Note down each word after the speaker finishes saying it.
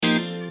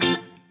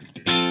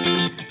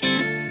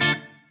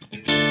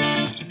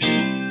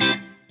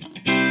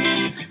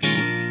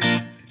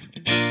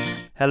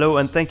Hello,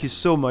 and thank you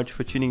so much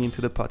for tuning into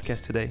the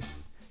podcast today.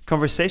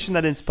 Conversation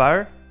That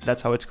Inspire,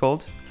 that's how it's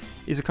called,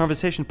 is a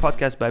conversation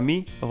podcast by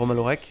me, Romain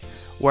Lorec,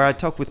 where I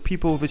talk with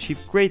people who've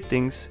achieved great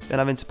things and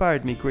have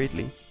inspired me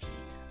greatly.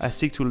 I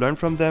seek to learn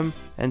from them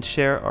and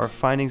share our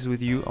findings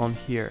with you on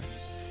here.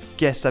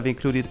 Guests have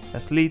included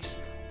athletes,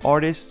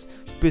 artists,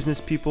 business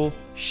people,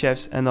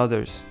 chefs, and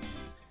others.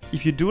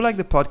 If you do like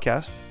the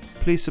podcast,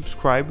 please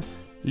subscribe,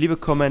 leave a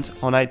comment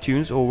on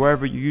iTunes or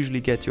wherever you usually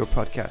get your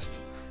podcast.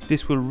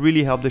 This will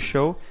really help the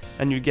show,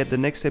 and you'll get the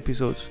next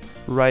episodes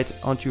right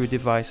onto your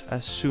device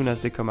as soon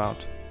as they come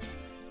out.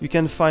 You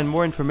can find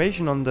more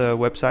information on the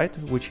website,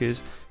 which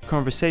is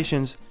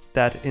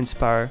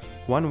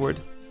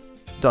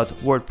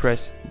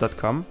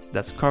conversationsthatinspire.wordpress.com.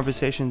 That's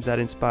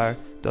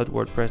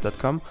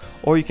conversationsthatinspire.wordpress.com.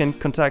 Or you can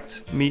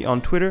contact me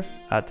on Twitter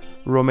at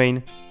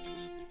Romain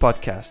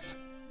Podcast.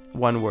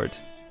 One word.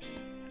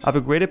 Have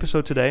a great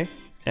episode today,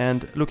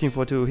 and looking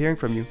forward to hearing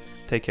from you.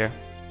 Take care.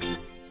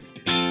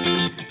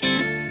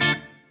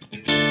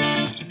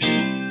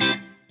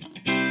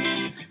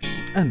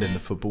 And in the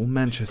football,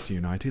 Manchester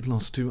United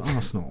lost to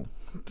Arsenal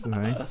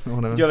today. Do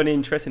you have any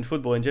interest in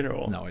football in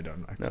general? No, I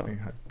don't actually.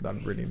 No. I'm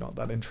really not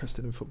that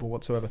interested in football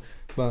whatsoever.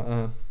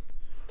 But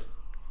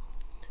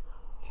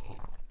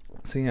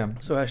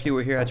So Ashley,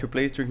 we're here at your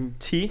place drinking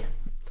tea.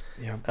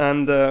 Yeah.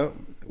 And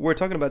we're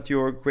talking about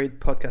your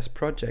great podcast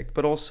project,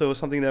 but also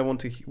something that I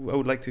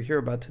would like to hear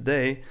about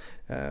today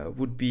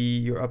would be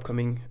your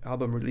upcoming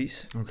album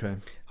release. Okay.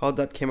 How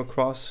that came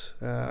across,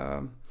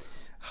 in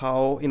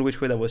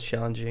which way that was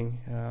challenging,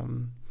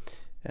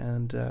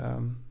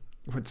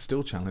 it's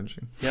still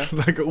challenging. Yeah.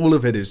 Like all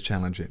of it is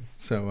challenging.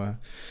 So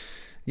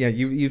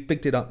you've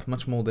picked it up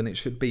much more than it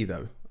should be,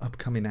 though.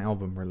 Upcoming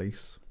album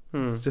release.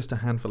 It's just a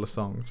handful of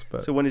songs.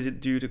 But so when is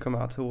it due to come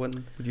out? Or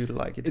when would you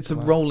like it? It's a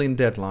rolling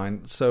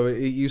deadline. So it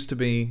used to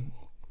be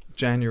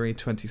January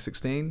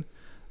 2016,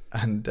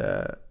 and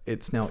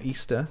it's now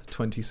Easter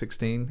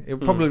 2016. It'll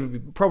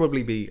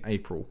probably be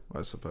April,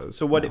 I suppose.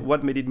 So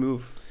what made it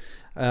move?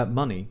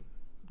 Money.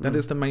 That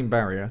is the main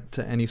barrier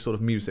to any sort of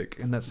music,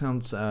 and that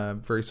sounds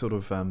very sort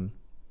of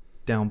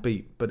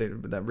downbeat, but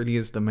that really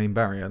is the main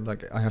barrier.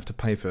 Like, I have to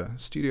pay for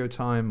studio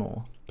time,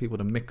 or people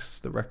to mix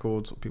the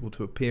records, or people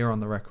to appear on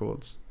the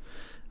records.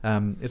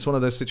 It's one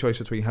of those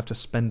situations where you have to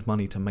spend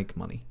money to make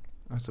money,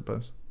 I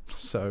suppose.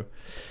 So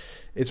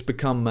it's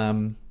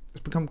become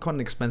quite an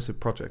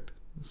expensive project.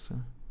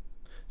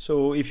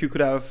 So if you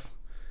could have,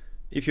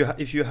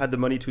 if you had the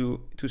money to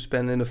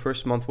spend in the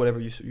first month, whatever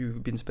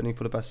you've been spending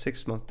for the past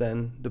 6 months,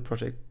 then the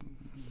project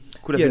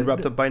could have been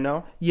wrapped up by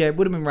now? Yeah, it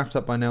would have been wrapped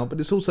up by now, but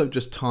it's also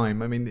just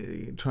time. I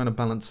mean, trying to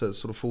balance a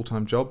sort of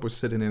full-time job with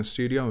sitting in a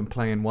studio and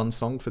playing one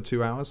song for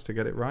 2 hours to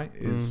get it right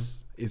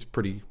is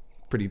pretty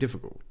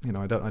difficult. You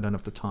know, I don't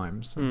have the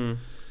time. So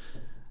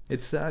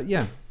it's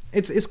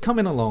it's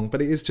coming along,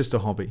 but it is just a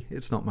hobby.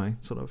 It's not my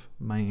sort of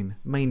main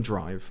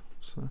drive.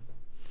 So.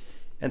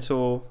 And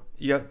so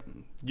you have to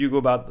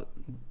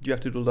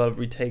do a lot of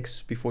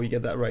retakes before you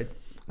get that right.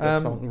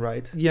 That song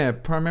right. Yeah,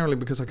 primarily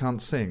because I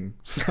can't sing.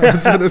 So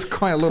there's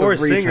quite a lot of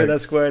retakes. For a singer,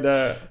 that's quite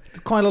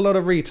a lot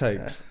of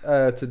retakes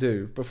to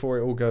do before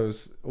it all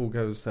goes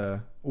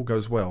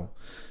well.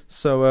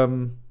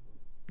 So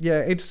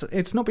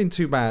it's not been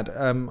too bad.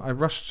 I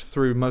rushed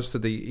through most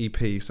of the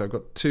EP, so I've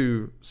got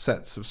 2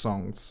 sets of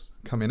songs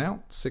coming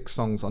out, 6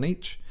 songs on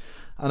each,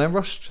 and I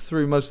rushed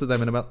through most of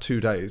them in about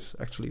 2 days.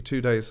 Actually, 2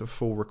 days of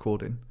full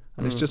recording,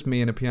 and it's just me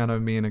and a piano,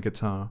 me and a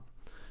guitar.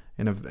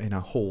 In a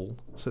hall,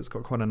 so it's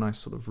got quite a nice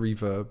sort of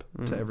reverb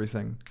to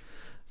everything.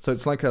 So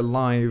it's like a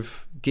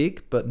live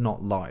gig, but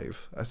not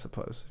live, I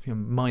suppose. If you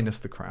minus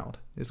the crowd,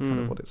 is kind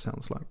of what it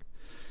sounds like.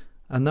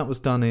 And that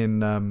was done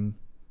in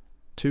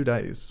 2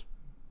 days,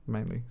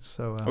 mainly.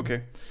 So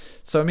okay.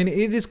 So I mean,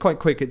 it is quite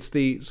quick. It's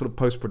the sort of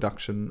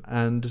post-production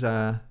and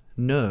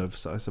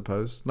nerves, I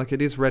suppose. Like,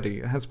 it is ready.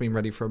 It has been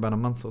ready for about a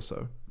month or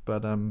so,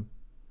 but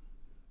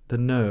the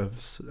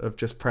nerves of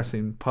just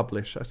pressing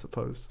publish, I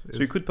suppose.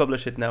 So you could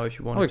publish it now if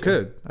you wanted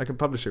to. I could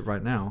publish it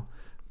right now.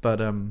 But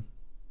I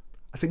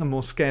think I'm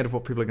more scared of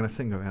what people are going to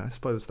think of it. I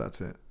suppose that's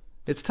it.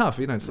 It's tough,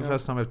 you know. It's the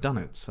first time I've done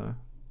it. So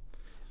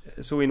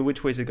in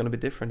which way is it going to be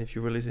different if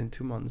you release it in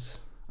 2 months?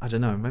 I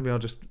don't know. Maybe I'll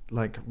just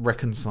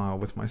reconcile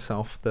with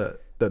myself that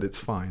it's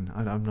fine.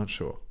 I'm not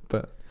sure.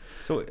 But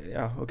so,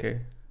 yeah,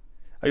 okay.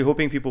 Are you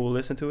hoping people will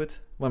listen to it?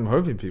 Well, I'm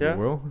hoping people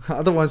will.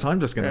 Otherwise, I'm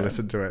just going to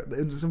listen to it.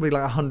 It's going to be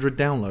like 100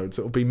 downloads.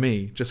 It'll be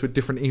me, just with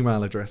different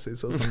email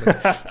addresses or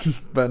something.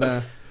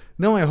 But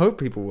no, I hope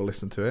people will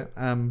listen to it.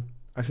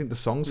 I think the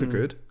songs are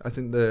good. I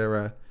think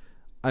they're...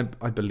 I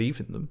believe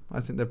in them.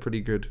 I think they're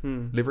pretty good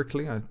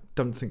lyrically. I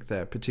don't think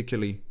they're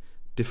particularly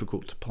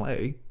difficult to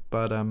play.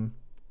 But I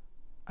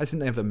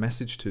think they have a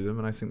message to them,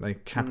 and I think they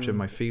capture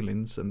my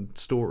feelings and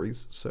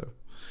stories. So...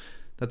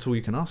 that's all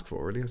you can ask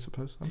for, really, I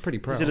suppose. I'm pretty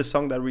proud. Is it a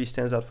song that really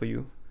stands out for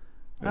you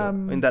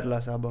in that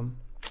last album?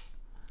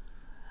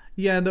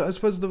 Yeah, I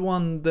suppose the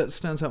one that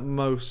stands out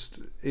most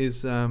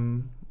is...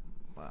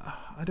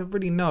 I don't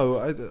really know.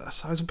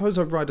 I suppose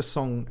I write a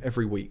song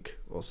every week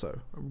or so.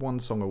 One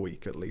song a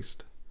week, at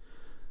least.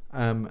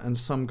 and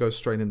some go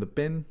straight in the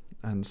bin,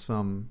 and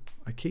some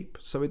I keep.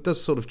 So it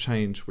does sort of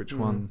change which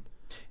one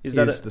is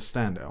the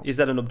standout. Is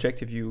that an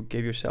objective you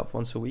gave yourself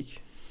once a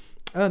week?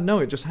 No,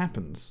 it just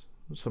happens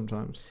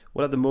sometimes.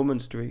 What are the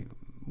moments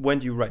when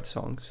do you write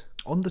songs?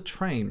 On the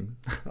train,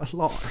 a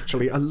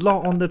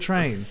lot on the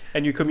train.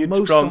 And you commute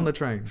on the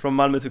train from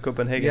Malmö to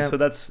Copenhagen, so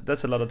that's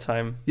a lot of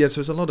time. Yeah,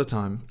 so it's a lot of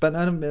time, but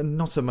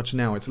not so much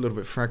now. It's a little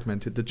bit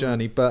fragmented, the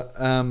journey, but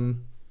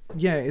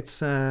it's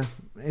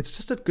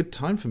just a good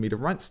time for me to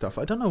write stuff.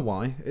 I don't know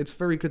why. It's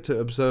very good to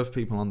observe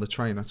people on the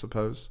train, I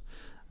suppose,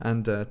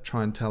 and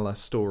try and tell a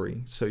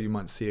story. So you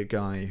might see a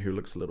guy who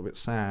looks a little bit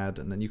sad,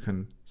 and then you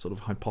can sort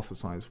of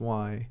hypothesize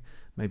why.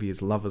 Maybe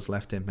his lover's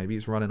left him. Maybe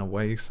he's running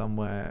away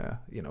somewhere.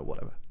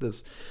 Whatever.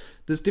 There's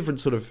different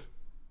sort of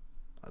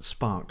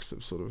sparks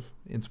of sort of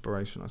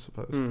inspiration, I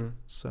suppose.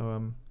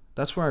 So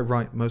that's where I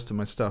write most of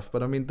my stuff.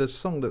 But I mean, the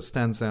song that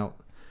stands out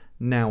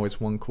now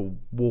is one called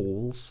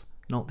Walls,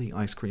 not the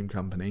ice cream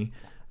company,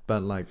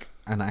 but like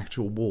an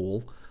actual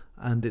wall.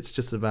 And it's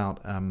just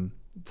about.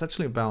 It's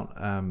actually about.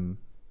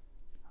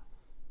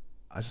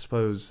 I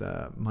suppose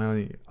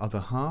my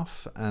other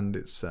half, and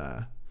it's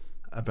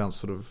about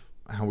sort of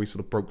how we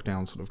sort of broke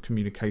down sort of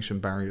communication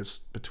barriers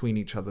between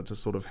each other to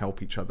sort of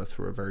help each other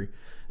through a very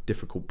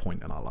difficult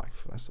point in our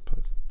life, I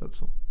suppose. That's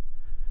all.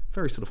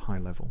 Very sort of high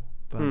level.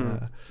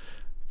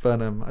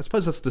 But I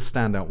suppose that's the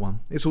standout one.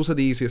 It's also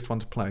the easiest one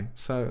to play.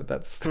 So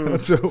that's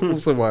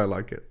also why I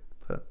like it.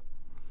 But.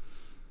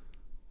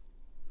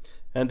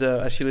 And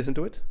has she listened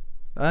to it?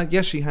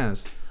 Yes, she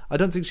has. I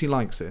don't think she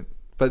likes it,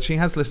 but she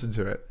has listened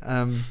to it.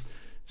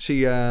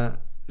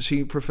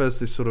 She prefers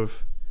this sort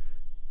of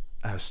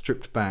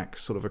stripped back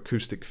sort of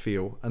acoustic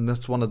feel, and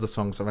that's one of the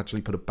songs I've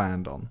actually put a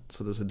band on.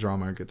 So there's a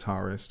drummer,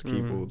 guitarist,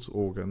 keyboards,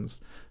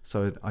 organs.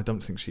 So I don't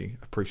think she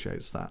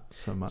appreciates that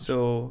so much.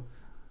 So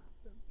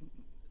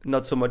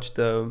not so much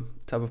the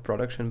type of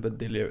production, but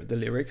the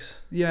lyrics.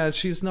 Yeah,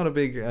 she's not a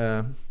big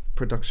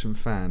production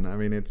fan. I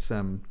mean,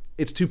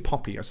 it's too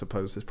poppy, I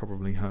suppose, is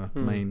probably her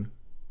main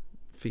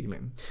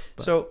feeling.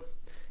 But. So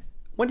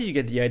when did you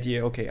get the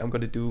idea? Okay, I'm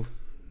going to do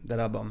that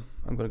album.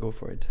 I'm going to go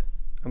for it.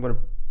 I'm going to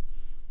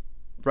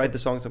write the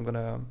songs.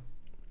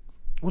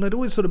 Well, I'd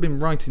always sort of been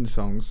writing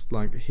songs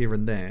like here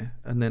and there,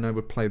 and then I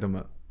would play them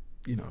at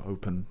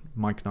open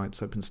mic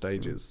nights, open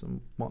stages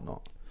and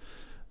whatnot.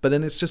 But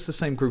then it's just the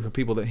same group of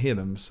people that hear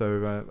them,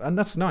 so and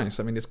that's nice.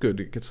 I mean, it's good.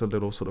 It gets a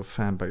little sort of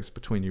fan base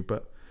between you.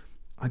 But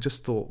I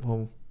just thought,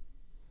 well,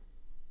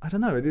 I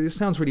don't know. It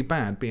sounds really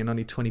bad being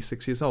only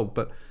 26 years old,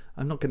 but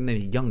I'm not getting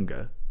any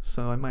younger,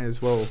 so I may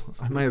as well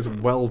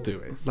do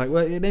it. Like,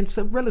 well, it's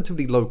a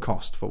relatively low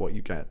cost for what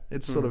you get.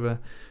 It's sort of a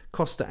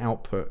cost to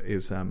output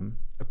is a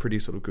pretty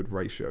sort of good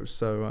ratio.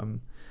 So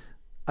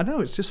I don't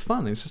know. It's just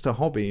fun. It's just a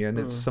hobby, and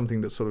it's something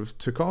that sort of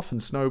took off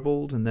and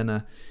snowballed. And then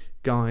a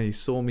guy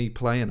saw me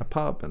play in a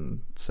pub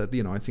and said,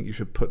 I think you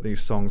should put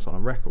these songs on a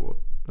record.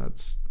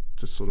 That's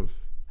just sort of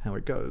how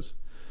it goes.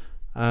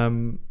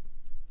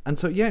 And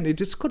so, yeah, it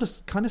just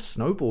kind of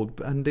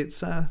snowballed, and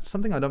it's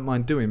something I don't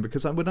mind doing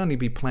because I would only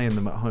be playing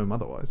them at home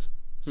otherwise.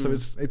 So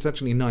it's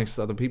actually nice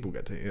that other people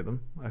get to hear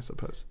them, I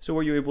suppose. So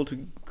were you able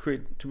to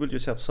build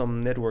yourself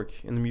some network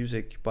in the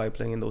music by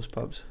playing in those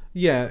pubs?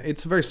 Yeah,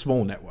 it's a very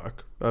small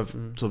network of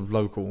sort of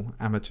local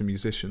amateur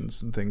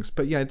musicians and things.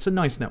 But yeah, it's a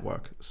nice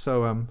network.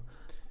 So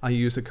I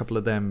use a couple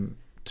of them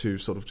to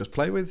sort of just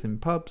play with in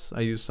pubs.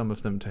 I use some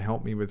of them to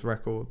help me with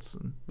records.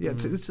 And yeah,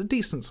 it's a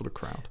decent sort of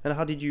crowd. And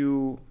how did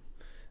you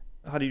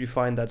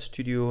find that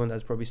studio and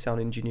that probably sound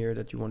engineer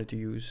that you wanted to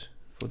use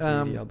for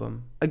the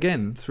album?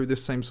 Again, through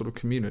this same sort of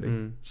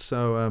community.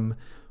 So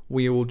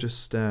we all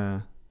just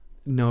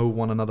know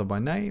one another by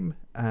name,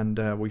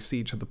 and we see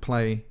each other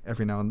play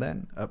every now and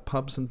then at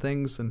pubs and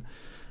things. And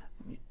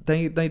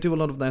they do a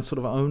lot of their sort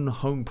of own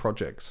home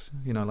projects,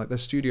 like their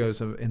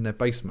studios are in their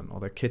basement or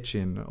their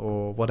kitchen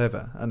or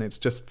whatever. And it's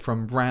just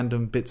from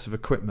random bits of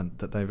equipment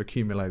that they've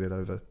accumulated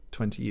over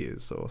 20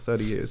 years or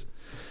 30 years.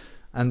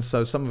 And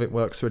so some of it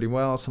works really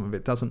well, some of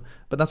it doesn't.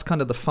 But that's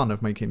kind of the fun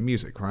of making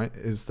music, right?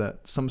 Is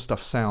that some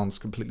stuff sounds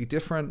completely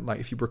different. Like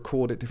if you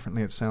record it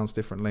differently, it sounds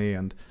differently.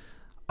 And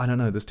I don't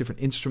know, there's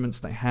different instruments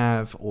they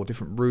have or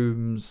different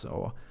rooms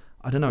or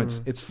I don't know.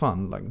 It's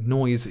fun. Like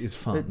noise is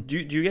fun. Do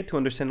you get to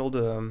understand all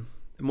the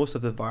most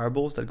of the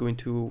variables that go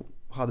into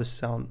how the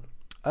sound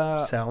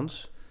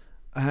sounds?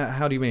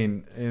 How do you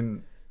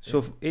mean?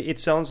 So it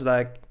sounds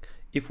like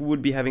if we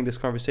would be having this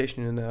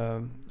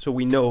conversation so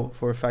we know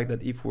for a fact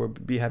that if we'll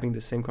be having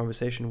the same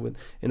conversation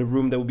in a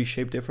room that would be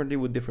shaped differently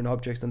with different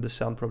objects, then the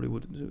sound probably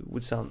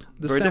would sound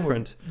very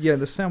different.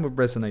 The sound would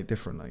resonate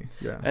differently.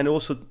 Yeah. And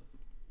also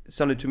it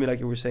sounded to me like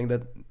you were saying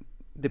that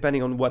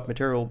depending on what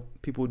material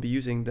people would be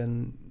using,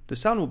 then the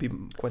sound will be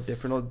quite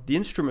different, or the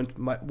instrument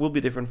will be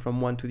different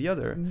from one to the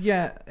other.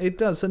 Yeah, it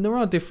does. And there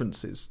are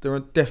differences. There are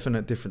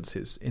definite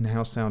differences in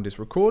how sound is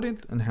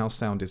recorded and how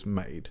sound is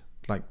made.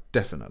 Like,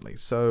 definitely.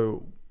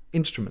 So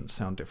instruments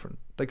sound different.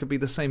 They could be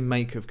the same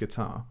make of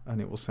guitar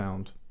and it will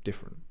sound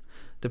different.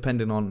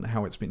 depending on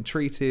how it's been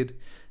treated,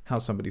 how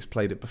somebody's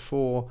played it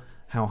before,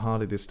 how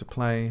hard it is to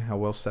play, how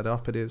well set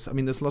up it is. I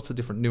mean, there's lots of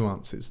different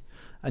nuances.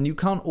 And you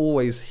can't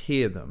always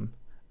hear them,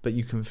 but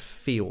you can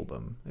feel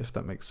them, if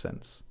that makes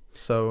sense.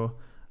 So,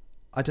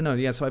 I don't know,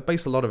 yeah, so I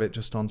base a lot of it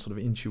just on sort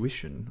of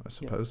intuition, I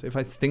suppose. Yeah. If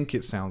I think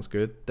it sounds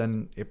good,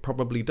 then it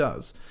probably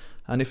does.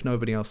 And if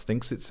nobody else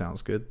thinks it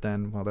sounds good,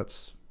 then, well,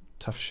 that's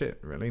tough shit,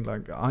 really.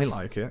 Like, I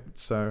like it.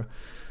 So,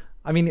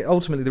 I mean,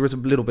 ultimately, there is a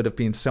little bit of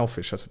being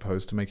selfish, I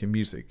suppose, to making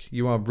music.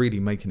 You are really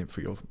making it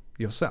for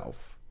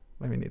yourself.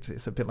 I mean,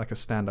 it's a bit like a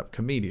stand-up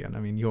comedian. I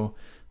mean, you're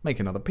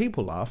making other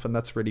people laugh, and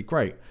that's really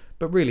great.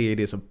 But really, it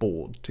is a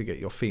board to get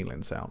your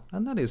feelings out.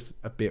 And that is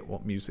a bit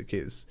what music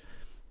is.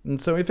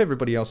 And so if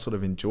everybody else sort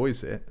of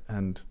enjoys it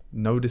and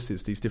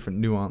notices these different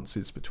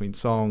nuances between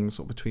songs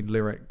or between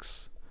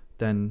lyrics,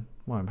 then,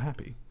 well, I'm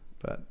happy.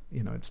 But,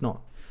 you know, it's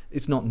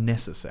not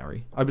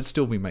necessary. I would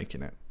still be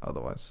making it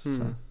otherwise.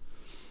 So.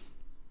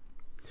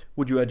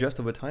 Would you adjust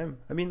over time?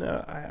 I mean,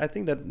 I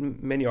think that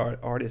many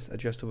artists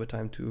adjust over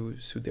time to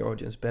suit their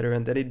audience better,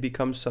 and then it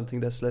becomes something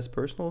that's less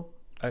personal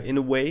in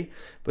a way,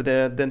 but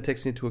then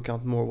takes into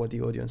account more what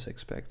the audience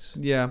expects.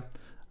 Yeah.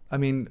 I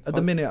mean, at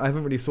the minute, I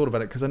haven't really thought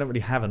about it because I don't really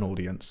have an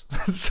audience.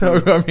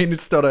 So, I mean,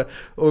 it's not a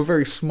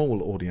very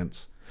small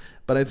audience.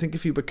 But I think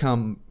if you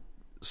become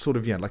sort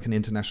of, like an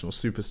international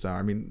superstar,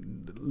 I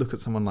mean, look at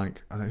someone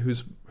like, I don't know,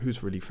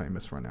 who's really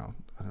famous right now?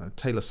 I don't know,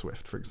 Taylor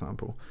Swift, for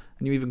example.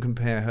 And you even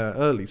compare her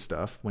early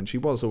stuff, when she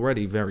was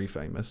already very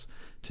famous,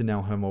 to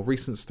now her more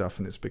recent stuff,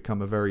 and it's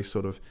become a very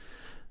sort of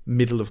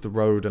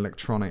middle-of-the-road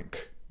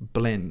electronic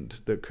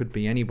blend that could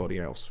be anybody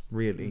else,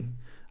 really.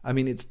 I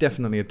mean, it's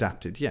definitely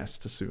adapted, yes,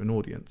 to suit an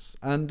audience.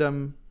 And,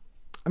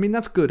 I mean,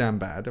 that's good and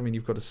bad. I mean,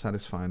 you've got to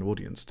satisfy an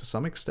audience to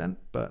some extent,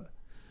 but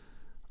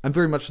I'm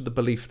very much of the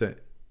belief that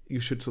you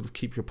should sort of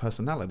keep your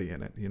personality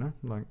in it, you know?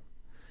 Like,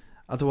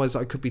 otherwise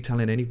I could be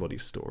telling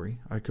anybody's story.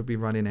 I could be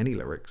writing any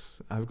lyrics.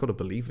 I've got to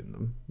believe in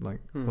them. Like,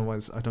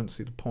 otherwise I don't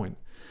see the point.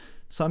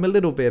 So I'm a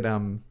little bit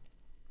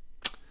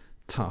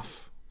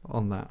tough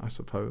on that, I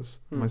suppose.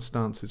 My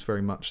stance is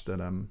very much that,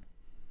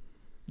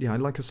 I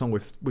like a song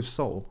with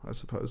soul, I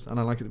suppose, and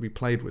I like it to be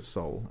played with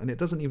soul. And it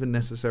doesn't even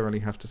necessarily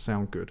have to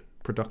sound good,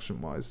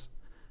 production-wise.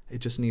 It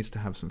just needs to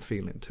have some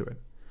feeling to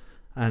it.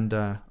 And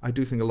I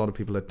do think a lot of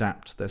people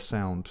adapt their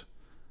sound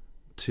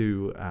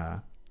to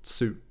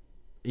suit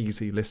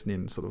easy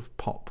listening sort of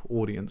pop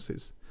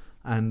audiences.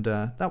 And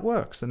that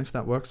works. And if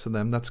that works for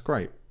them, that's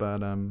great.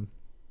 But,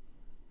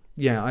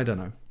 I don't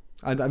know.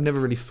 I've never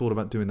really thought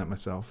about doing that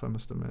myself, I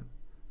must admit.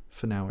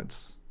 For now,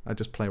 I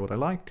just play what I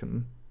like,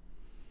 and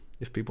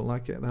if people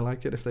like it, they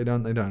like it. If they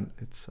don't, they don't.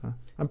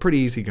 I'm pretty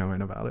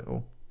easygoing about it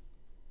all.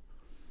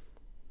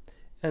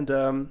 And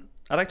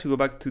I'd like to go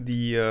back to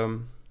the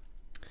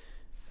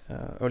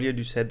earlier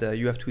you said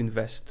you have to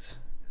invest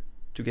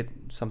to get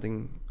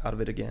something out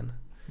of it again.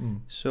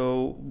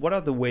 So what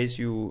are the ways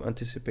you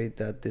anticipate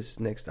that this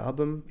next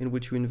album in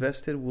which you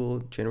invested will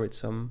generate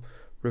some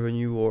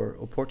revenue or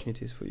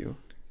opportunities for you?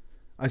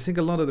 I think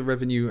a lot of the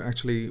revenue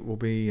actually will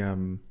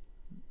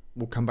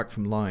will come back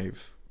from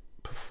live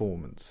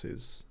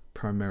performances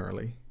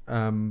primarily.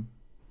 To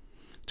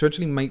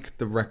actually make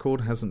the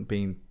record hasn't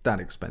been that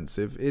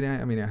expensive. It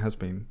has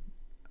been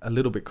a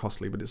little bit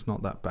costly, but it's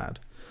not that bad.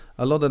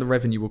 A lot of the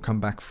revenue will come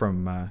back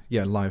from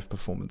live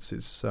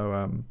performances.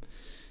 So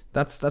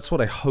that's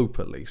what I hope,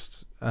 at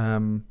least.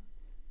 I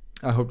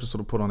hope to sort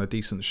of put on a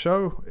decent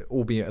show,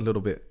 albeit a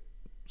little bit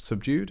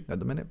subdued at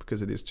the minute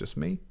because it is just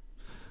me,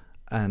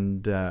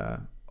 and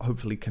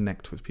hopefully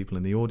connect with people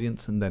in the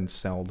audience and then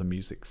sell the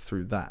music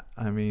through that.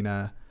 I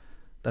mean,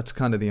 that's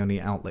kind of the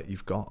only outlet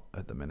you've got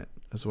at the minute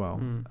as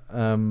well.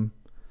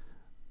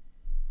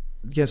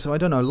 So I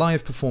don't know.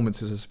 Live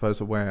performances, I suppose,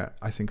 are where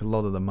I think a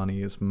lot of the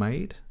money is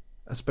made,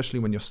 especially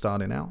when you're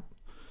starting out,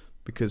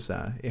 because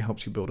it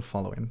helps you build a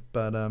following.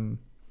 But I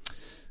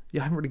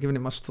haven't really given it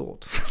much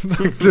thought,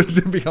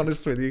 to be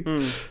honest with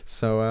you.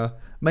 So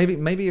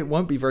maybe it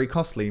won't be very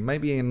costly.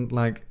 Maybe in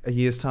like a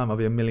year's time I'll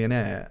be a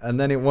millionaire, and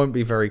then it won't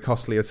be very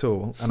costly at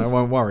all, and I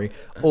won't worry.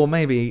 Or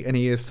maybe in a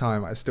year's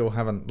time I still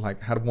haven't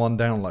like had one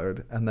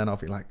download, and then I'll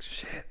be like,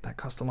 shit, that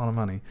cost a lot of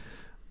money.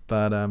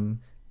 But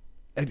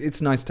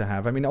it's nice to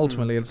have. I mean,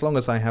 ultimately, as long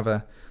as I have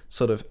a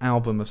sort of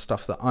album of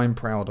stuff that I'm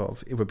proud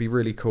of, it would be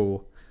really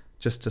cool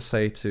just to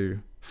say to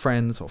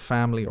friends or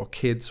family or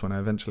kids when I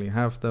eventually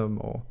have them,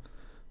 or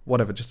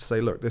whatever, just to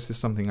say, look, this is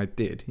something I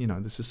did. You know,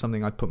 this is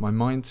something I put my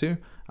mind to,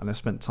 and I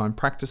spent time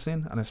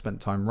practicing, and I spent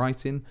time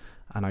writing,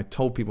 and I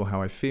told people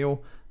how I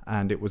feel,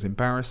 and it was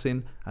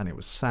embarrassing, and it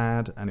was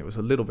sad, and it was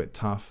a little bit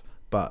tough,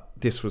 but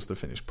this was the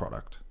finished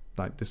product.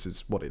 Like, this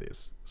is what it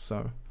is.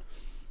 So,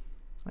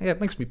 yeah,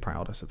 it makes me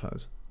proud, I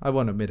suppose. I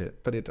won't admit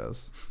it, but it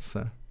does.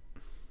 So.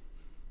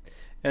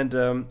 And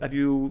have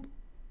you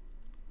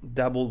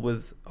dabbled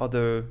with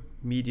other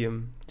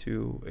medium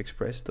to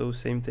express those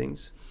same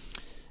things?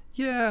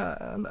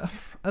 Yeah,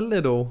 a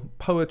little.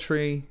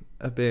 Poetry,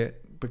 a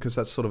bit, because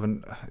that's sort of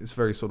it's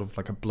very sort of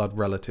like a blood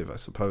relative, I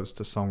suppose,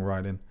 to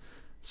songwriting.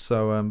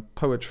 So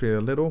poetry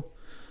a little,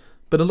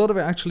 but a lot of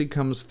it actually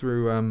comes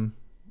through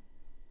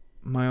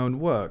my own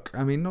work.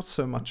 I mean, not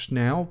so much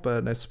now,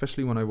 but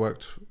especially when I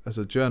worked as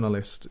a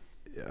journalist,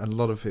 a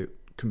lot of it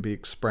can be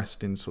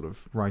expressed in sort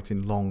of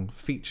writing long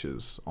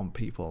features on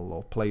people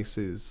or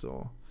places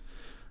or...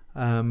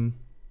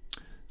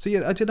 So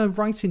yeah, I don't know,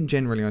 writing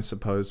generally, I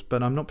suppose,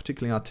 but I'm not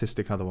particularly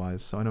artistic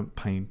otherwise, so I don't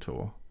paint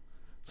or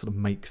sort of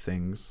make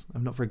things.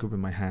 I'm not very good with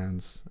my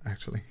hands,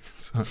 actually.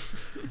 So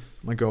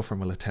my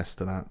girlfriend will attest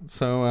to that.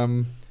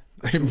 So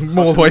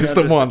more ways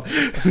than one.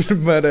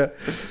 but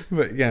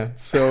yeah,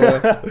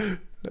 so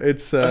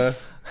it's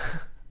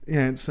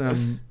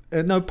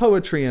no,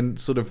 poetry and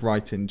sort of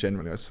writing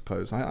generally, I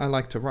suppose. I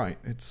like to write.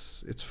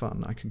 It's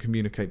fun. I can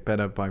communicate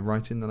better by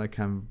writing than I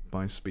can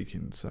by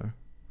speaking. So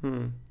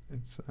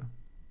it's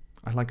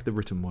I like the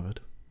written word.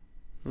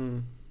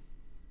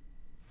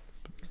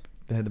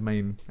 They're the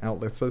main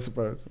outlets, I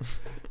suppose.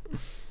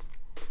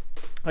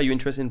 Are you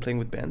interested in playing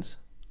with bands?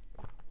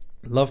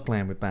 Love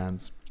playing with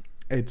bands.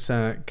 It's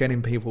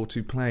getting people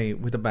to play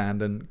with a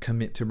band and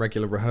commit to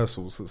regular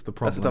rehearsals that's the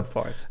problem. That's the tough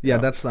part. Yeah,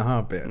 that's the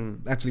hard bit.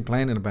 Actually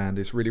playing in a band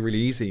is really,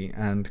 really easy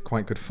and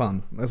quite good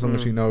fun, as long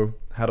as you know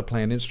how to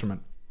play an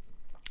instrument.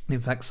 In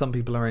fact, some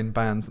people are in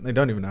bands and they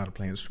don't even know how to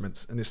play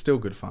instruments, and it's still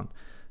good fun.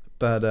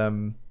 But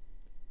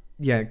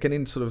yeah,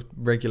 getting sort of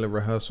regular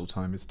rehearsal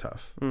time is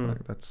tough.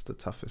 Like, that's the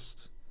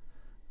toughest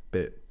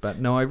bit. But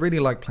no, I really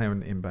like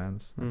playing in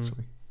bands,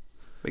 actually.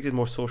 Makes it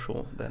more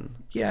social then.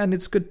 Yeah, and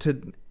it's good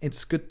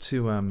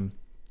to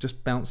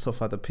just bounce off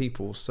other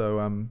people. So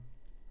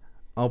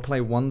I'll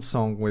play one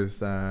song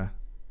with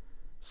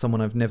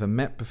someone I've never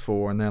met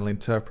before, and they'll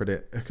interpret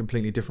it a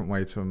completely different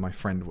way to my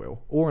friend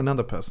will, or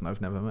another person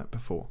I've never met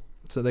before.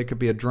 So they could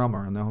be a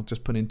drummer and they'll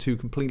just put in two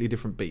completely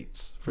different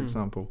beats, for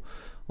example,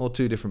 or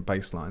two different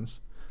bass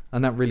lines.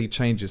 And that really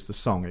changes the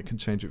song. It can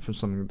change it from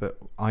something that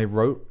I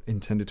wrote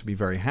intended to be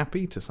very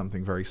happy to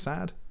something very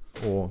sad,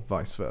 or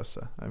vice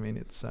versa. I mean,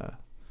 it's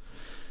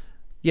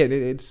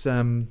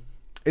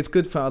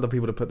good for other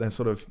people to put their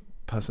sort of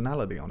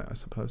personality on it, I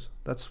suppose.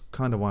 That's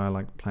kind of why I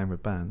like playing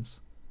with bands.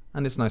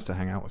 And it's nice to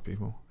hang out with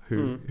people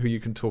who you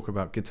can talk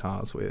about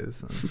guitars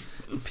with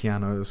and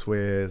pianos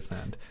with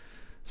and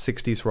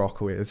 60s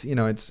rock with. You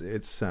know, it's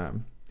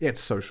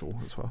social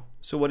as well.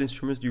 So what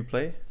instruments do you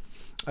play?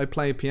 I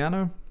play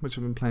piano, which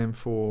I've been playing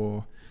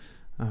for,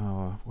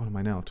 what am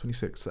I now,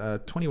 26,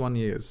 21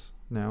 years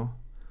now,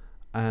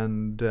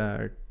 and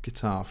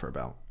guitar for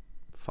about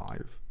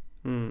 5.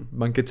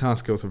 My guitar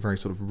skills are very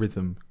sort of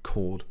rhythm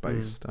chord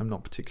based. I'm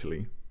not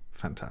particularly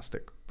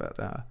fantastic, but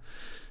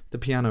the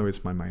piano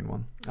is my main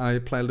one. I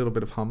play a little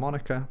bit of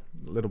harmonica,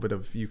 a little bit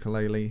of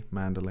ukulele,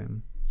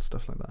 mandolin,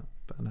 stuff like that.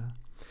 But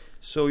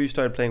so you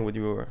started playing when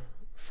you were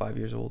 5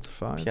 years old?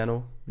 5.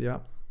 Piano? Yeah.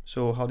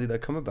 So how did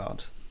that come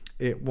about?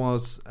 It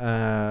was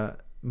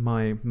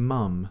my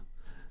mum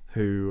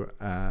who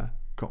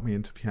got me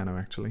into piano,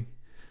 actually.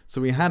 So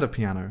we had a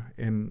piano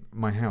in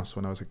my house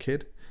when I was a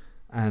kid,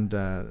 and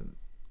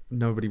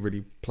nobody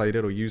really played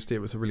it or used it. It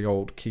was a really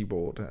old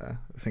keyboard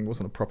thing. It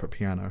wasn't a proper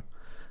piano.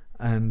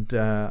 And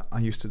I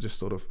used to just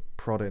sort of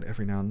prod it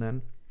every now and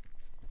then.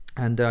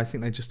 And I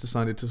think they just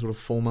decided to sort of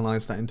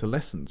formalize that into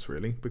lessons,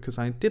 really, because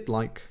I did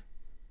like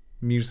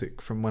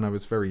music from when I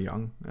was very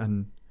young,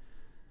 and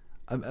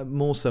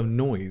more so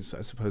noise,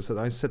 I suppose.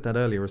 I said that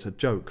earlier as a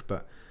joke,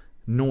 but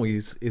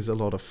noise is a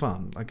lot of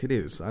fun. Like, it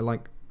is. I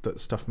like that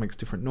stuff makes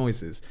different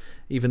noises.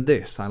 Even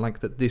this, I like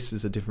that this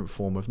is a different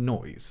form of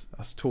noise,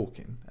 us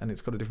talking, and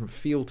it's got a different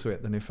feel to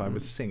it than if I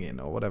was singing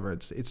or whatever.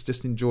 It's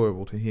just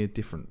enjoyable to hear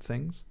different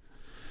things.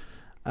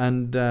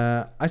 And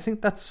I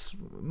think that's...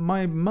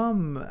 My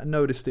mum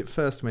noticed it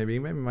first, maybe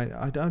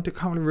I can't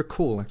really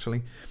recall,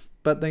 actually.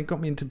 But they got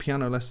me into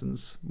piano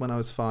lessons when I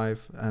was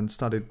 5 and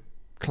started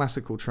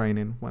classical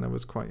training when I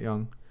was quite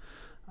young.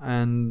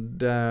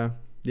 And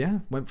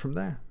went from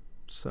there.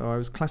 So I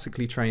was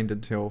classically trained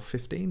until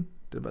 15,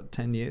 did about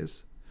 10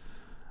 years.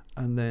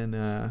 And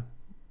then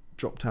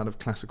dropped out of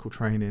classical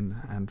training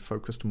and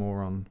focused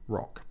more on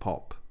rock,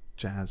 pop,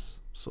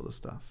 jazz sort of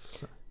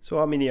stuff. So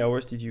how many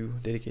hours did you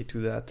dedicate to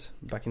that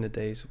back in the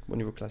days when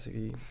you were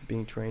classically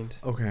being trained?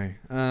 Okay.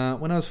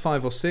 When I was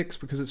 5 or 6,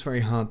 because it's very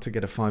hard to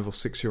get a 5 or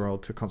 6 year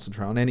old to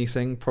concentrate on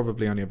anything,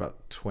 probably only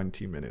about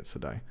 20 minutes a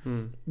day.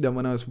 Then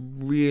when I was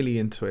really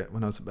into it,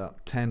 when I was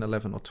about 10,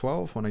 11 or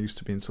 12, when I used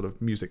to be in sort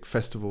of music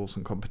festivals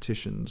and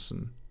competitions,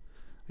 and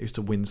I used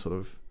to win sort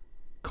of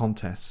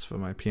contests for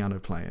my piano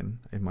playing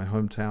in my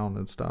hometown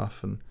and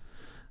stuff. And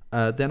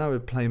then I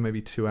would play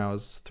maybe 2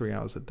 hours, 3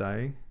 hours a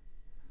day,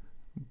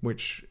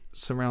 which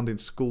surrounding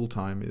school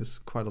time is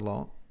quite a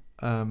lot.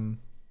 And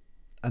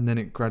then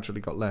it gradually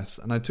got less.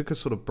 And I took a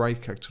sort of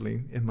break,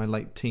 actually, in my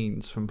late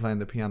teens from playing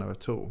the piano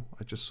at all.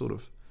 I just sort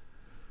of,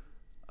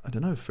 I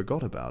don't know,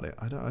 forgot about it.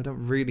 I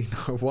don't really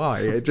know why.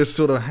 It just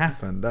sort of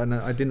happened. And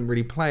I didn't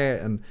really play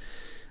it. And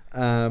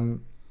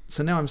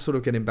so now I'm sort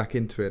of getting back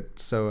into it.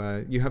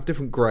 So you have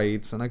different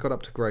grades. And I got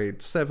up to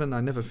grade 7.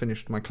 I never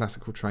finished my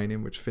classical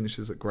training, which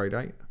finishes at grade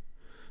 8.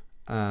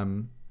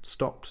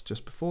 Stopped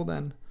just before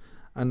then.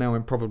 And now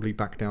I'm probably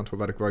back down to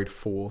about a grade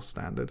 4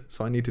 standard.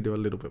 So I need to do a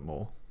little bit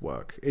more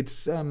work.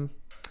 It's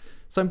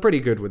So I'm pretty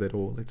good with it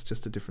all. It's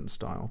just a different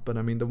style. But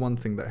I mean, the one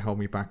thing that held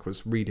me back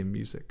was reading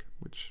music,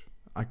 which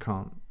I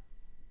can't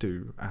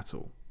do at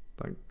all.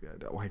 Like,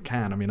 I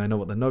can. I mean, I know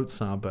what the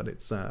notes are, but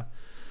it's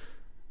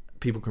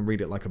people can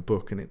read it like a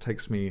book, and it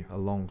takes me a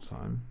long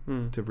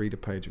time to read a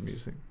page of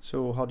music.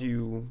 So how do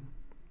you...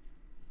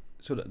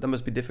 So that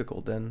must be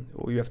difficult then,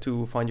 or you have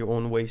to find your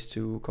own ways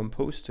to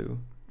compose to.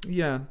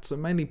 Yeah, so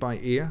mainly by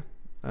ear.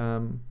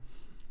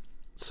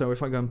 So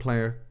if I go and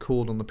play a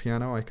chord on the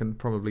piano, I can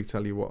probably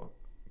tell you what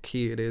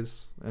key it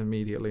is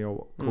immediately, or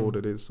what chord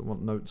it is, or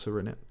what notes are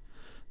in it.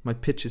 My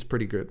pitch is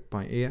pretty good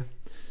by ear,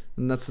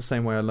 and that's the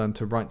same way I learned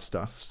to write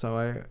stuff. So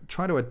I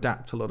try to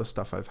adapt a lot of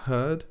stuff I've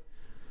heard,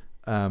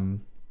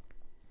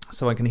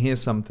 so I can hear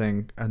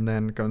something and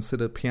then go and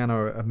sit at the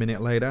piano a minute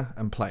later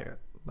and play it,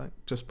 like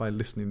just by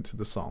listening to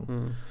the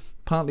song.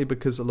 Partly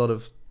because a lot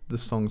of the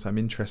songs I'm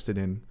interested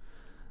in,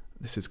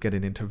 this is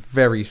getting into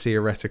very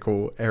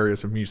theoretical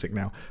areas of music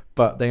now,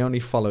 but they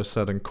only follow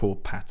certain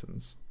chord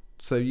patterns.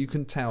 So you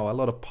can tell a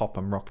lot of pop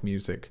and rock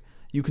music,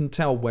 you can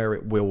tell where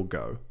it will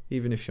go,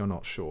 even if you're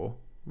not sure.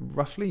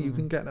 Roughly, you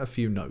can get a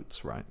few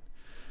notes right.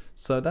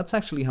 So that's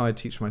actually how I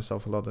teach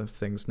myself a lot of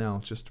things now,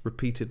 just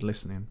repeated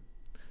listening.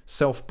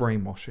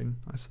 Self-brainwashing,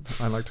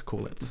 I like to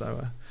call it.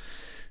 So,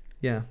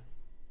 yeah.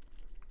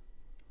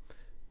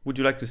 Would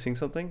you like to sing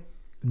something?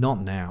 Not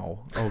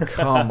now. Oh,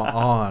 come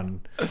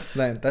on.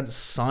 That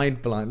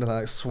side blind,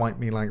 like, swipe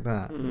me like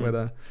that.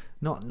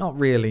 Not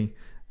really.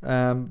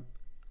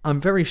 I'm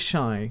very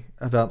shy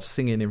about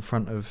singing in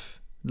front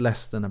of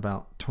less than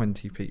about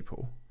 20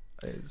 people.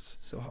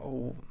 So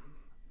how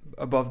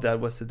above that,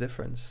 what's the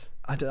difference?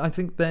 I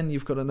think then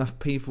you've got enough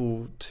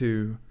people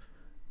to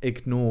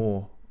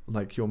ignore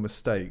like your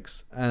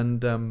mistakes.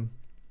 And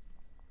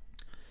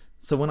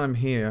so when I'm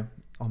here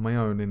on my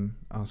own in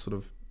our sort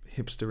of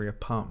hipstery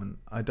apartment,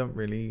 I don't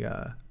really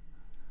I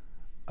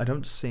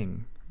don't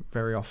sing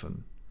very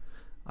often.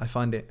 I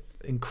find it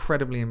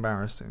incredibly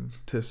embarrassing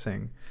to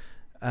sing.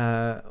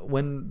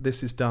 When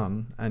this is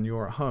done and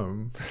you're at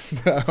home,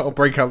 I'll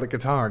break out the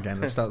guitar again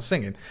and start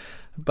singing.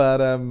 But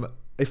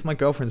if my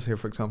girlfriend's here,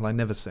 for example, I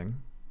never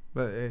sing.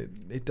 But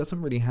it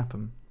doesn't really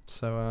happen.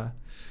 So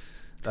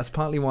that's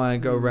partly why I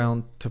go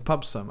around to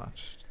pubs so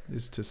much,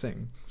 is to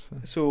sing.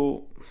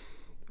 So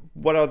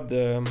what are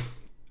the...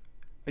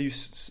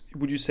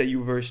 would you say you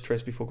were very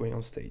stressed before going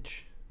on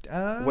stage?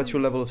 What's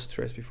your level of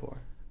stress before?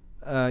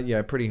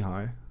 Yeah, pretty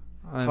high.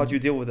 How do you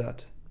deal with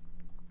that?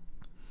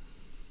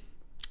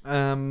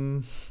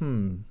 Any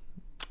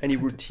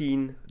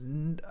routine?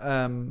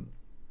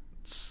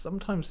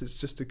 Sometimes it's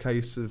just a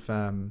case of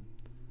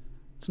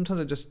sometimes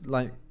I just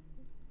like,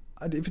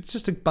 if it's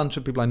just a bunch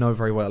of people I know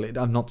very well,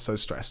 I'm not so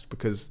stressed,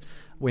 because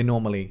we're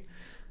normally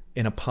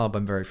in a pub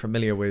I'm very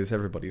familiar with.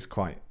 Everybody's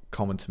quite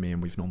common to me,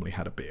 and we've normally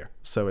had a beer,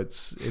 so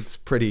it's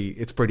pretty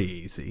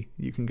easy.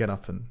 You can get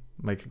up and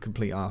make a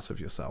complete arse of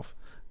yourself.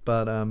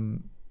 But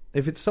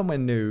if it's somewhere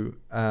new,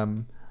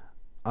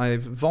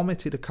 I've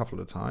vomited a couple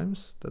of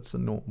times. That's a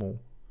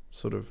normal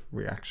sort of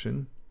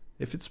reaction.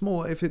 That's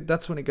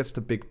when it gets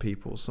to big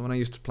people. So when I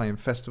used to play in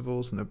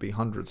festivals and there'd be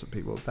hundreds of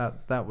people,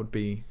 that would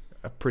be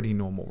a pretty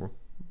normal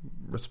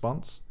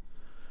response.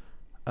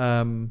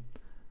 But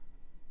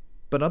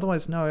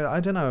otherwise, no, I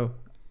don't know.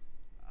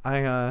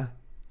 I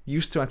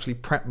used to actually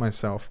prep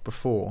myself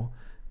before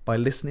by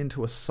listening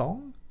to a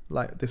song,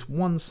 like this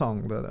one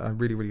song that I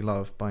really, really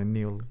love by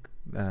Neil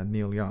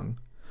Young.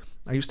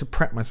 I used to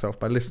prep myself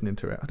by listening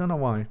to it. I don't know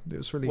why. It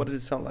was really... What does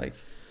it sound like?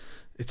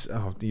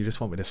 You just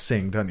want me to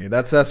sing, don't you?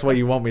 That's what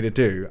you want me to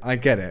do. I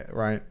get it,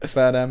 right?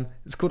 But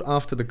it's called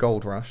After the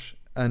Gold Rush,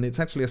 and it's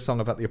actually a song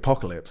about the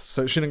apocalypse,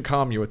 so it shouldn't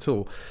calm you at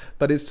all.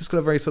 But it's just got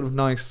a very sort of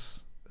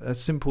nice,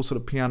 simple sort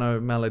of piano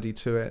melody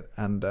to it,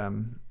 and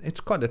it's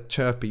quite a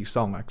chirpy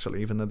song,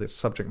 actually, even though the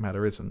subject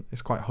matter isn't.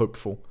 It's quite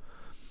hopeful.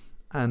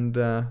 And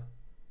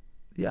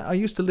yeah, I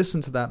used to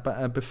listen to that,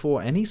 but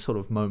before any sort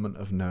of moment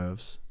of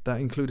nerves, that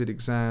included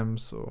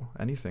exams or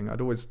anything.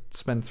 I'd always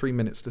spend 3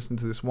 minutes listening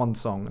to this one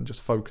song and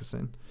just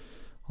focusing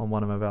on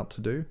what I'm about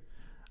to do.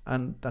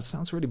 And that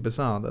sounds really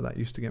bizarre that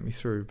used to get me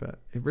through, but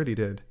it really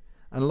did.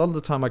 And a lot of the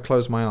time I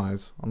close my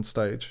eyes on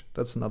stage.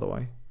 That's another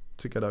way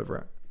to get over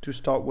it. To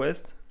start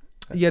with?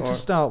 Yeah, to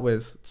start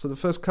with. So the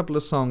first couple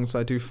of songs,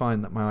 I do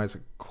find that my eyes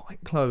are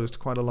quite closed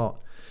quite a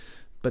lot.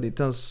 But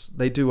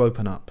they do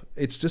open up.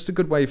 It's just a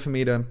good way for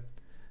me to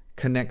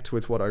connect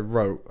with what I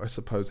wrote, I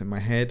suppose, in my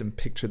head and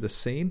picture the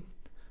scene.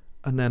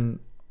 And then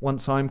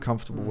once I'm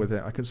comfortable with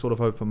it, I can sort of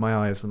open my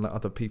eyes and let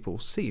other people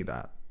see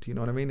that. Do you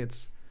know what I mean?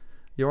 It's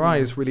your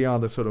eyes really are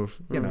the sort of,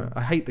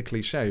 I hate the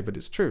cliche, but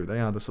it's true.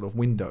 They are the sort of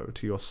window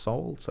to your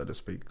soul, so to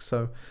speak.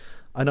 So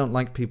I don't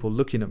like people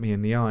looking at me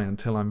in the eye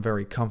until I'm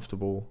very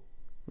comfortable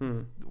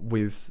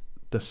with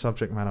the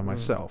subject matter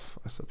myself,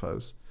 I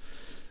suppose.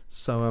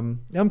 So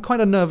I'm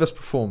quite a nervous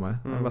performer,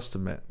 I must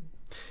admit.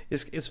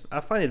 I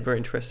find it very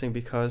interesting,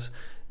 because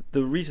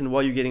the reason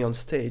why you're getting on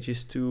stage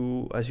is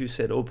to, as you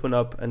said, open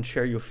up and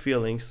share your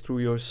feelings through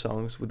your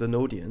songs with an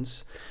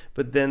audience.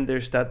 But then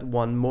there's that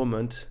one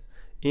moment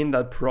in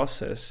that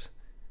process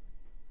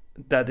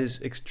that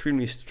is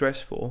extremely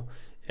stressful,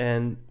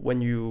 and when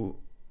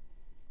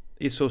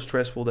it's so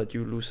stressful that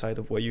you lose sight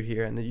of what you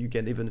hear, and then you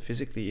get even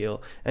physically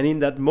ill. And in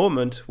that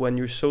moment, when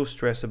you're so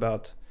stressed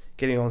about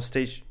getting on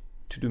stage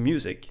to do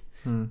music,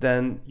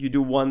 then you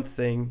do one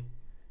thing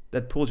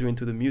that pulls you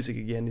into the music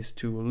again, is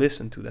to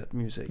listen to that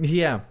music.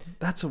 Yeah,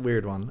 that's a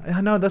weird one.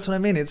 I know, that's what I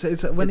mean.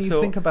 It's when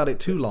you think about it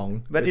too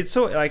long. But it's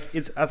so like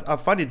I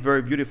find it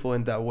very beautiful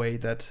in that way,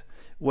 that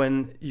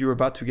when you're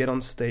about to get on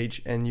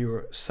stage and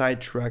you're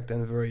sidetracked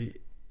and very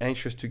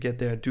anxious to get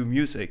there and do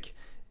music,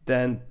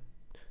 then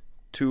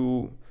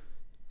to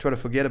try to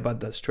forget about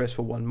that stress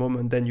for one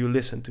moment, then you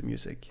listen to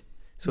music.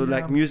 So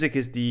like music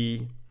is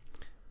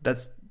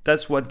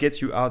that's what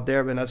gets you out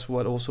there, and that's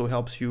what also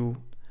helps you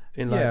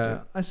in life.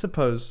 Yeah, I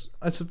suppose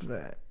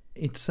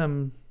it's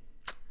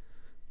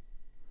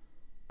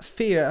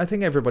fear. I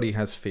think everybody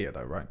has fear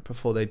though, right?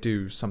 Before they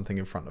do something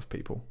in front of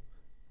people.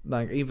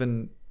 Like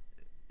even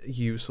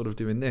you sort of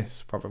doing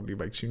this probably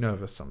makes you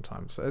nervous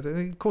sometimes. I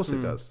think, of course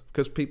it does,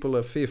 because people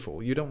are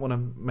fearful. You don't want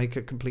to make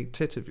a complete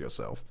tit of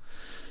yourself.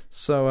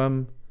 So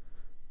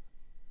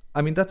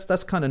I mean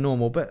that's kind of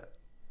normal, but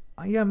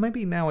yeah,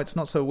 maybe now it's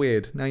not so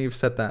weird. Now you've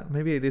said that,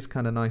 maybe it is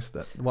kind of nice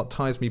that what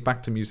ties me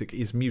back to music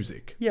is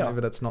music. Yeah,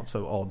 maybe that's not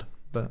so odd.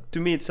 But to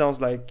me, it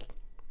sounds like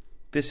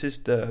this is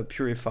the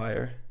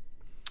purifier.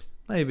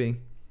 Maybe,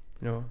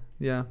 you know.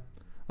 Yeah,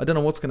 I don't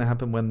know what's going to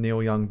happen when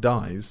Neil Young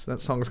dies. That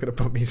song's going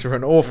to put me through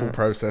an awful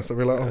process. I'll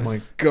be like, oh my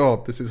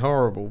god, this is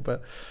horrible.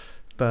 But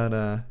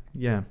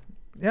yeah.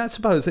 I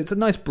suppose it's a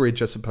nice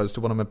bridge, I suppose,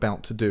 to what I'm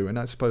about to do, and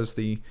I suppose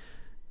the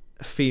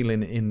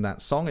feeling in that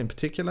song in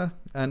particular,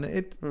 and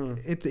it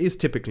is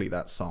typically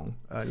that song.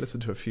 I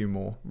listened to a few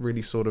more,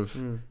 really sort of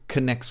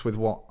connects with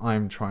what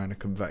I'm trying to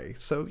convey.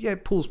 So yeah,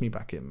 it pulls me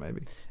back in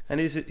maybe. And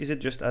is it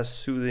just as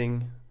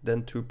soothing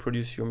then to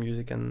produce your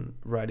music and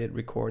write it,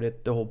 record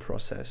it, the whole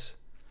process?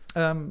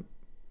 Yeah,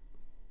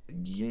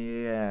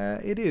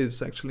 it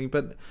is actually,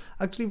 but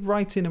actually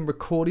writing and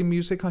recording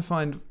music I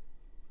find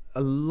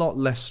a lot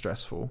less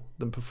stressful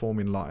than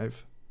performing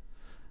live,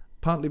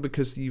 partly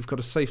because you've got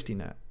a safety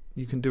net.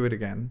 You can do it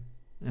again,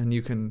 and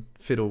you can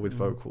fiddle with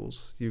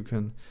vocals. You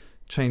can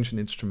change an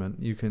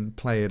instrument. You can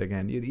play it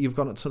again. You've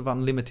got sort of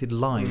unlimited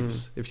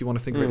lives, if you want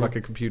to think of it like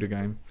a computer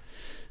game.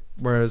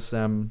 Whereas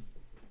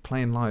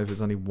playing live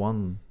is only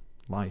one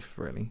life,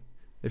 really.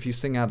 If you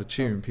sing out a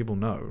tune, people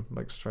know,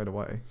 like, straight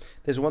away.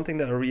 There's one thing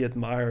that I really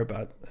admire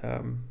about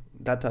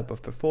that type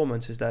of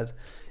performance is that,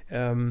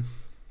 and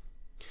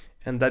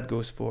that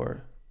goes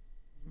for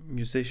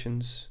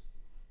musicians,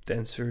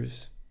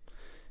 dancers,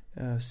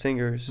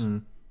 singers,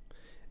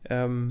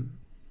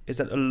 is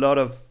that a lot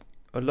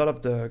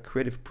of the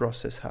creative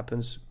process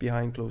happens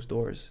behind closed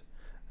doors,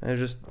 and it's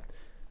just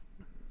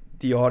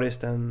the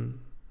artist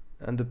and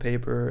the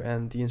paper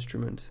and the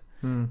instrument,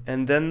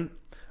 and then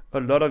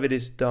a lot of it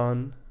is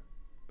done,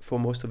 for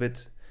most of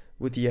it,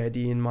 with the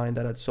idea in mind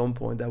that at some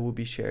point that will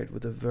be shared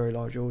with a very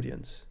large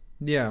audience.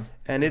 Yeah,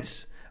 and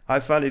I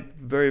found it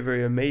very,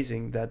 very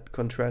amazing, that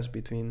contrast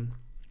between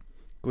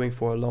going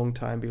for a long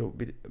time,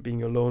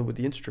 being alone with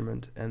the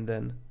instrument, and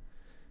then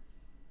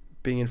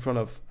being in front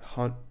of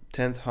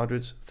tens,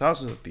 hundreds,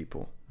 thousands of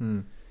people.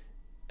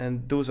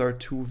 And those are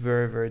two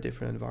very, very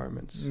different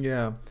environments.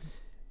 Yeah.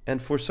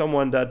 And for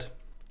someone that,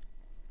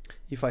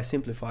 if I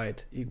simplify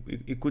it,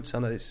 it could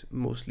sound that it's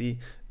mostly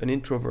an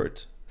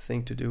introvert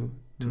thing to do,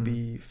 to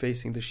be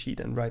facing the sheet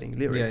and writing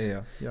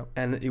lyrics. Yeah.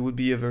 And it would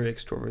be a very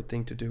extrovert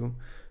thing to do,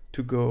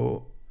 to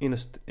go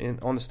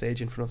on a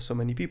stage in front of so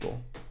many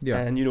people,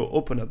 and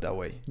open up that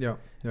way. Yeah.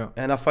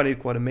 And I find it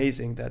quite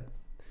amazing that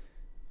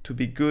to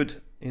be good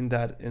in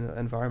that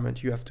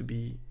environment, you have to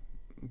be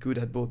good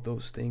at both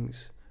those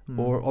things,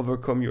 or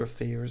overcome your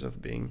fears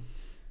of being.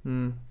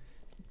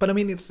 But I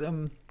mean, it's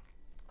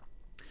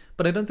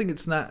but I don't think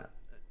it's that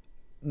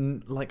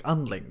like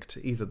unlinked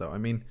either, though. I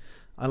mean,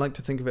 I like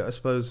to think of it, I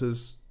suppose,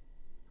 as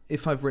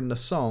if I've written a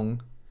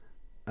song,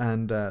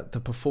 and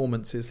the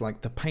performance is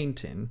like the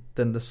painting,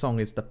 then the song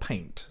is the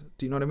paint.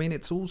 Do you know what I mean?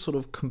 It's all sort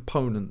of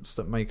components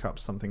that make up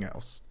something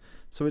else.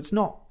 So it's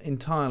not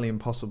entirely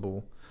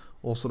impossible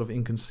or sort of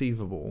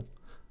inconceivable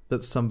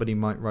that somebody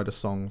might write a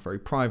song very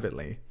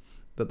privately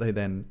that they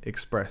then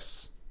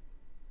express,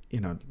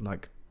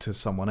 like to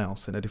someone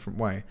else in a different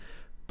way.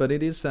 But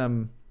it is,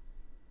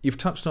 you've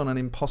touched on an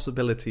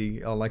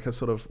impossibility, or like a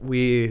sort of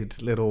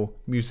weird little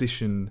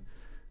musician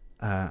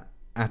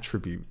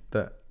attribute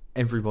that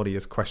everybody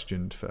has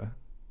questioned for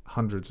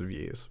hundreds of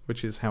years,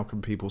 which is how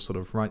can people sort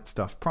of write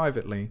stuff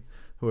privately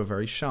who are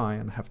very shy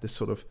and have this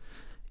sort of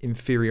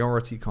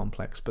inferiority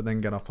complex, but then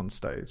get up on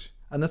stage.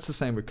 And that's the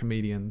same with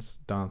comedians,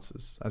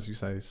 dancers, as you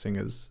say,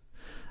 singers.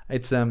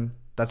 It's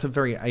that's a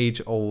very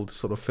age-old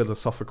sort of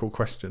philosophical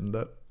question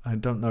that I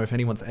don't know if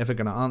anyone's ever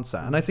going to answer.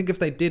 And I think if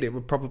they did, it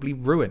would probably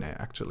ruin it,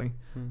 actually.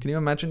 Can you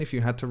imagine if you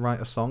had to write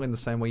a song in the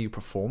same way you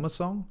perform a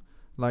song?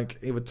 Like,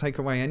 it would take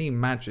away any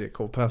magic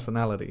or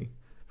personality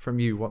from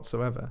you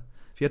whatsoever.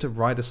 If you had to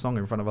write a song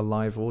in front of a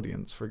live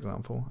audience, for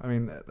example, I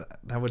mean,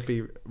 that would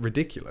be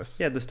ridiculous.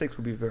 Yeah, the stakes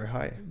would be very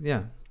high.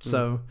 Yeah.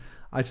 So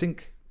I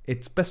think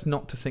it's best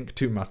not to think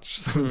too much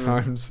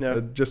sometimes.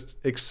 Just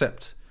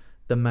accept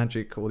the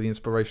magic or the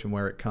inspiration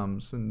where it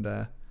comes.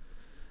 And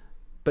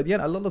but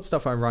yeah, a lot of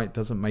stuff I write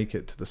doesn't make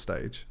it to the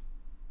stage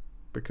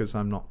because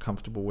I'm not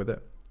comfortable with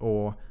it,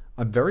 or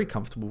I'm very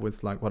comfortable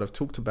with like what I've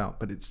talked about,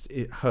 but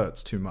it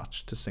hurts too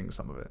much to sing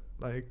some of it.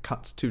 Like it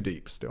cuts too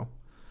deep still.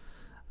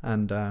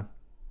 And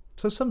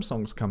so some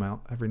songs come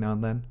out every now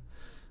and then,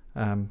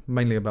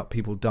 mainly about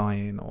people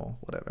dying or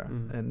whatever.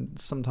 And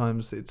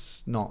sometimes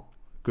it's not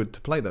good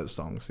to play those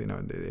songs, you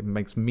know, it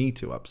makes me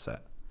too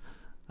upset.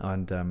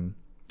 And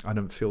I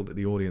don't feel that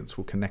the audience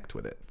will connect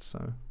with it.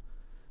 So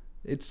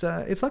it's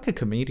like a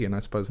comedian, I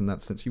suppose, in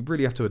that sense. You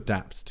really have to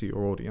adapt to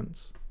your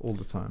audience all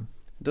the time.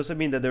 Does it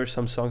mean that there are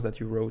some songs that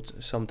you wrote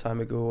some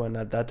time ago, and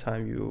at that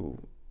time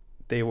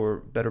they were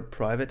better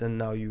private, and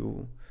now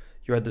you're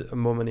at a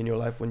moment in your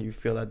life when you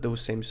feel that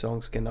those same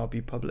songs can now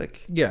be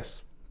public?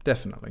 Yes,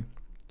 definitely.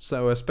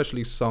 So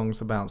especially songs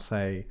about,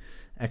 say,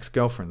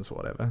 ex-girlfriends or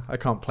whatever. I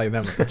can't play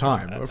them at the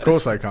time. Of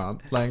course I can't.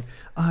 Like,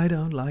 I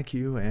don't like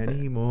you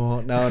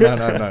anymore.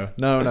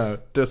 No.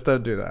 Just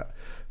don't do that.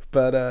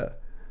 But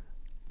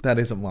that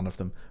isn't one of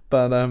them.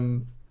 But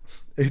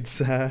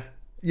it's...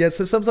 yeah,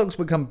 so some songs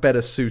become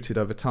better suited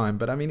over time.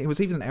 But I mean, it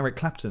was even Eric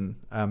Clapton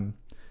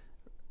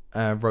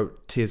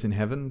wrote Tears in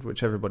Heaven,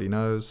 which everybody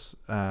knows,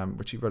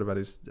 which he wrote about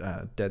his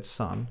dead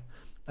son.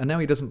 And now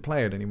he doesn't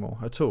play it anymore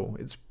at all.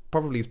 It's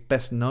probably his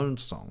best known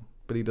song,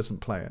 but he doesn't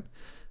play it.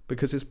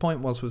 Because his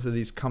point was that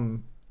he's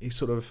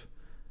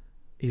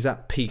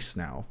at peace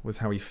now with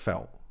how he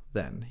felt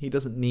then. He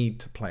doesn't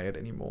need to play it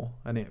anymore.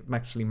 And it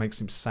actually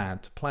makes him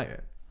sad to play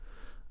it.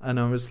 And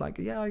I was like,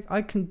 yeah,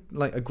 I can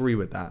like agree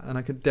with that, and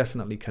I could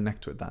definitely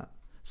connect with that.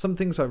 Some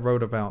things I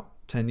wrote about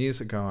 10 years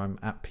ago, I'm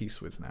at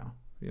peace with now.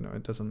 You know,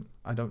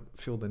 I don't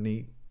feel the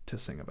need to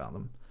sing about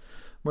them.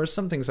 Whereas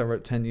some things I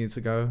wrote 10 years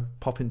ago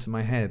pop into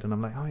my head, and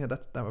I'm like, oh yeah,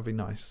 that would be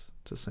nice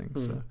to sing.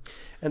 So,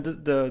 and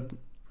the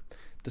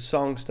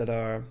songs that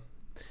are,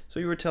 so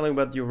you were telling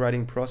about your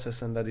writing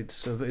process and that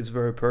it's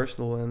very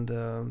personal,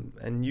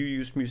 and you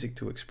use music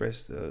to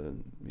express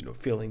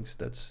feelings.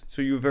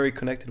 So you're very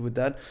connected with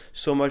that,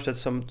 so much that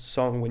some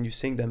song when you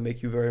sing them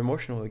make you very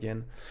emotional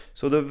again.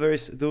 So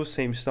those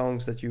same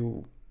songs that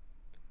you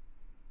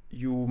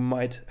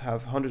might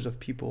have hundreds of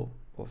people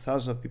or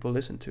thousands of people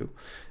listen to,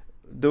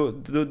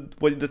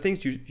 the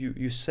things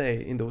you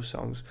say in those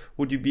songs,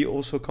 would you be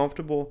also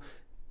comfortable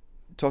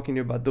talking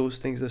about those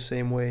things the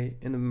same way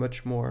in a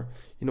much more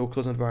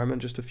close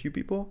environment, just a few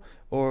people?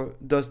 Or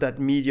does that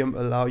medium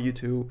allow you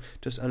to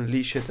just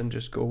unleash it and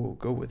just go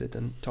with it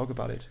and talk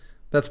about it?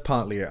 That's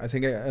partly it. I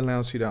think it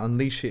allows you to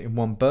unleash it in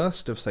one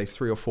burst of say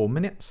 3 or 4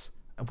 minutes,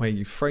 where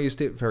you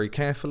phrased it very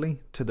carefully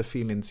to the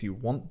feelings you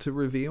want to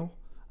reveal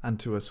and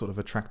to a sort of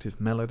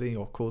attractive melody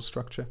or chord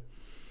structure,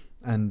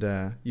 and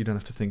you don't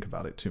have to think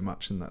about it too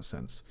much in that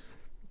sense.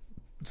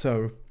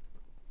 So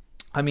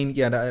I mean,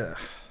 yeah,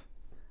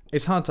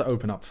 it's hard to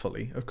open up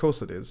fully, of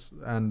course it is.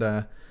 And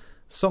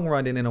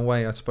songwriting in a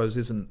way, I suppose,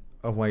 isn't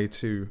a way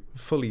to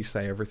fully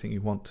say everything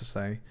you want to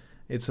say.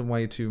 It's a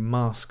way to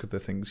mask the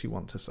things you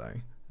want to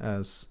say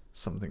as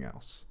something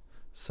else.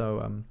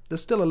 So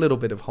there's still a little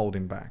bit of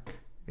holding back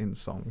in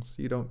songs.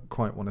 You don't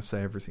quite want to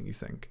say everything you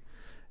think.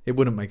 It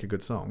wouldn't make a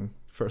good song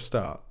for a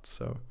start.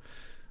 So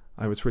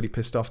I was really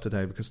pissed off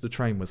today because the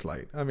train was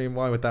late. I mean,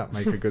 why would that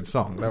make a good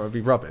song? That would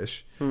be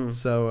rubbish.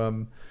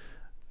 So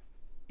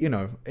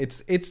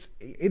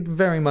it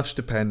very much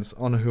depends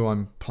on who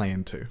I'm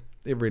playing to.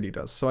 It really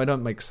does. So I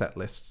don't make set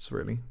lists,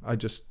 really. I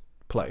just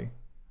play,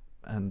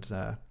 and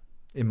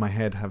in my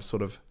head have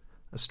sort of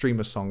a stream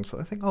of songs that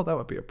I think, that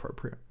would be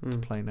appropriate to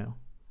play now.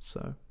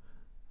 So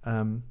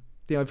I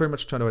very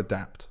much try to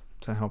adapt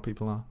to how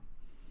people are.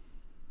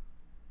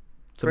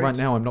 So Right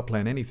now I'm not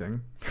playing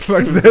anything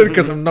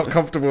because I'm not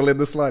comfortable in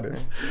the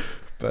slightest.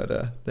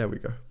 But there we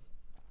go.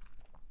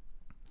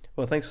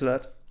 Well, thanks for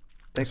that.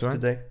 Thanks for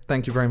today.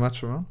 Thank you very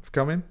much, Roman, for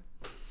coming.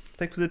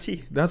 Thanks for the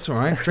tea. That's all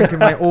right. Drinking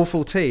my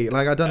awful tea.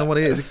 Like, I don't know what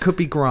it is. It could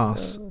be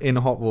grass in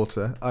hot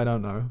water. I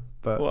don't know.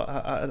 But well,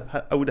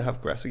 I would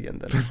have grass again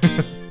then.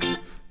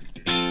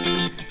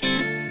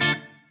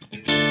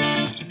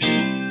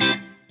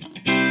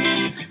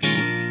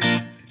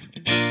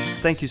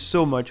 Thank you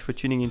so much for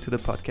tuning into the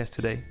podcast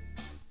today.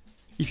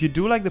 If you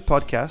do like the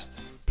podcast,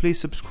 please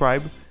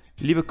subscribe,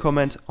 leave a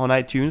comment on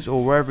iTunes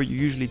or wherever you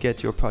usually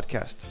get your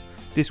podcast.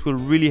 This will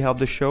really help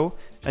the show,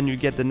 and you'll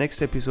get the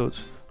next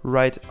episodes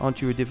right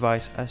onto your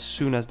device as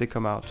soon as they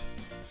come out.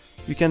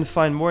 You can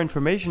find more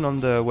information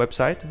on the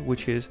website,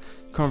 which is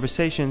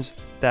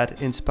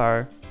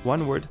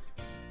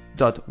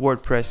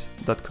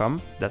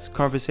conversationsthatinspire.wordpress.com. That's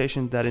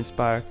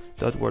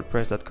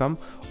conversationsthatinspire.wordpress.com.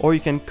 Or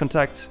you can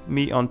contact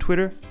me on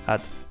Twitter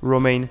at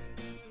Romain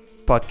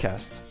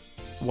Podcast.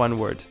 One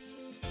word.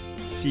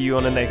 See you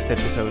on the next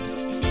episode.